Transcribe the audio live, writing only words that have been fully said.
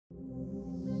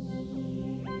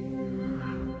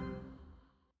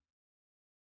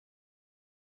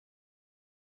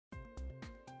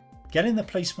Getting the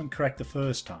placement correct the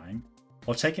first time,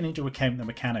 while taking into account the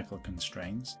mechanical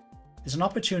constraints, is an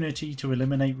opportunity to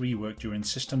eliminate rework during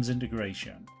systems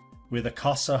integration, where the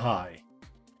costs are high.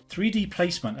 3D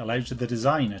placement allows the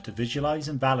designer to visualize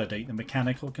and validate the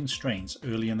mechanical constraints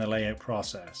early in the layout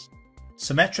process.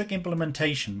 Symmetric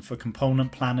implementation for component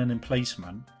planning and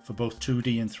placement for both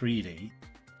 2D and 3D,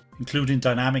 including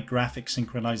dynamic graphic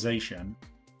synchronization,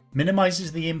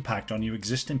 minimizes the impact on your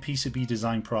existing PCB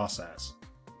design process,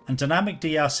 and dynamic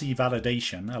DRC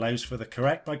validation allows for the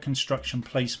correct by construction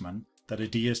placement that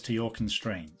adheres to your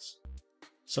constraints.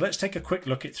 So let's take a quick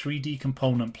look at 3D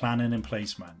component planning and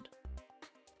placement.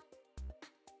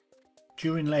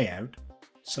 During layout,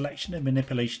 selection and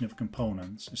manipulation of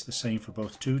components is the same for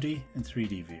both 2D and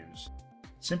 3D views.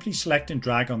 Simply select and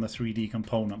drag on the 3D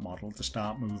component model to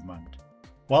start movement.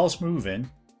 Whilst moving,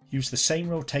 use the same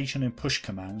rotation and push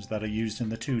commands that are used in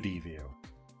the 2D view.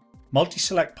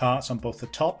 Multi-select parts on both the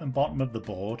top and bottom of the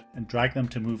board and drag them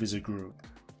to move as a group.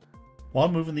 While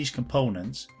moving these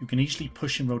components, you can easily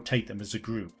push and rotate them as a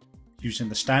group, using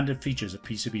the standard features of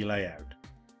PCB layout.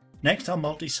 Next, I'll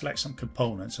multi-select some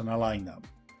components and align them.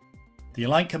 The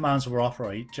align commands will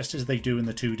operate just as they do in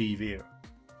the 2D view,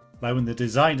 allowing the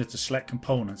designer to select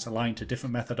components aligned to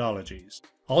different methodologies.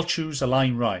 I'll choose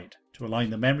Align Right to align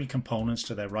the memory components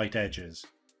to their right edges.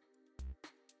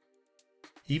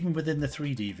 Even within the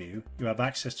 3D view, you have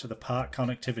access to the part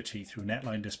connectivity through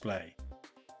Netline Display.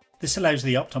 This allows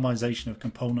the optimization of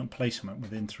component placement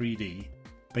within 3D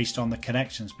based on the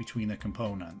connections between the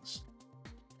components.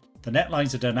 The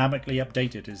netlines are dynamically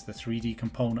updated as the 3D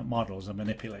component models are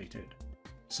manipulated,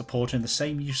 supporting the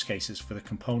same use cases for the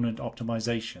component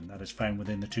optimization that is found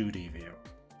within the 2D view.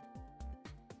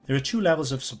 There are two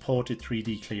levels of supported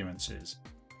 3D clearances,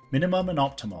 minimum and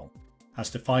optimal, as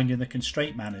defined in the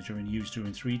constraint manager and used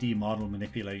during 3D model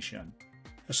manipulation.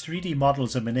 As 3D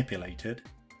models are manipulated,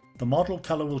 the model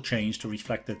color will change to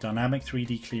reflect the dynamic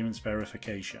 3D clearance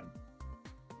verification.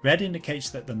 Red indicates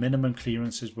that the minimum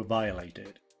clearances were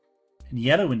violated, and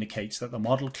yellow indicates that the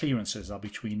model clearances are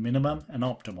between minimum and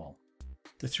optimal.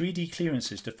 The 3D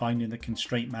clearances defined in the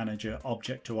Constraint Manager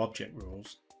object-to-object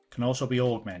rules can also be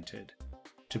augmented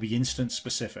to be instance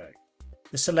specific.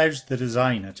 This allows the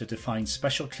designer to define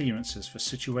special clearances for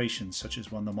situations such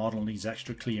as when the model needs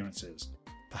extra clearances,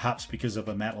 perhaps because of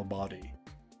a metal body.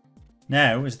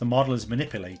 Now, as the model is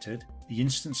manipulated, the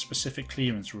instance specific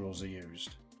clearance rules are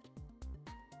used.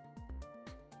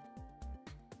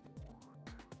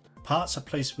 Parts are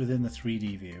placed within the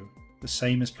 3D view, the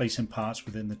same as placing parts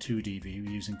within the 2D view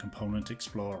using Component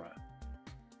Explorer.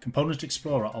 Component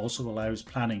Explorer also allows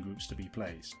planning groups to be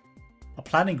placed. A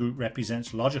planning group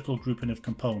represents logical grouping of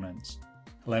components,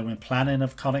 allowing planning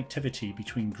of connectivity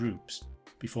between groups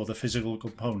before the physical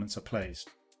components are placed.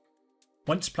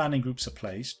 Once planning groups are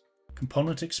placed,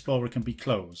 Component Explorer can be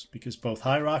closed because both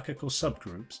hierarchical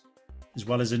subgroups, as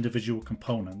well as individual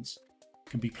components,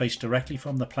 can be placed directly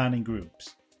from the planning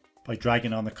groups by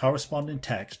dragging on the corresponding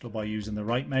text or by using the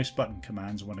right mouse button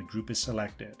commands when a group is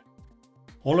selected.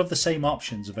 All of the same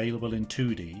options available in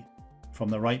 2D from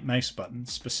the right mouse button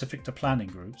specific to planning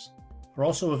groups are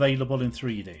also available in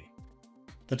 3D.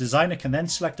 The designer can then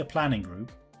select a planning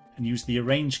group and use the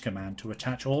Arrange command to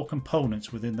attach all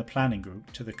components within the planning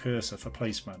group to the cursor for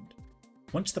placement.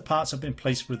 Once the parts have been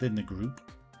placed within the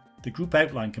group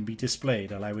outline can be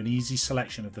displayed, allowing easy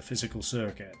selection of the physical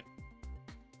circuit.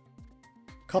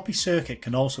 Copy circuit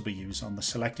can also be used on the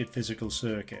selected physical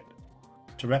circuit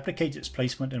to replicate its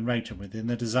placement and routing within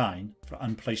the design for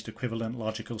unplaced equivalent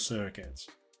logical circuits.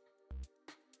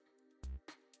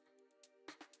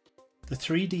 The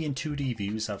 3D and 2D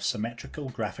views have symmetrical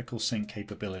graphical sync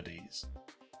capabilities.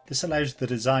 This allows the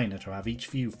designer to have each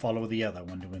view follow the other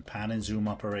when doing pan and zoom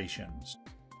operations.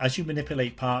 As you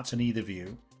manipulate parts in either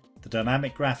view, the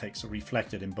dynamic graphics are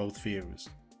reflected in both views.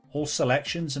 All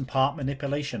selections and part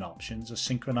manipulation options are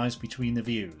synchronized between the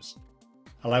views,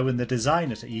 allowing the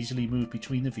designer to easily move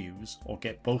between the views or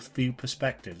get both view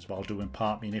perspectives while doing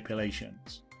part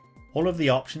manipulations. All of the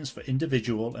options for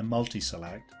individual and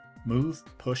multi-select, move,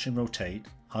 push and rotate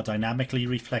are dynamically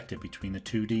reflected between the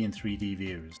 2D and 3D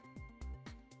views.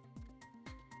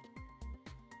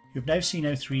 You've now seen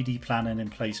how 3D planning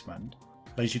and placement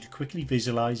allows you to quickly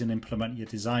visualize and implement your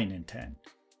design intent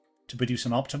to produce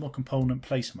an optimal component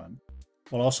placement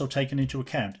while also taking into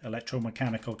account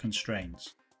electromechanical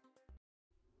constraints.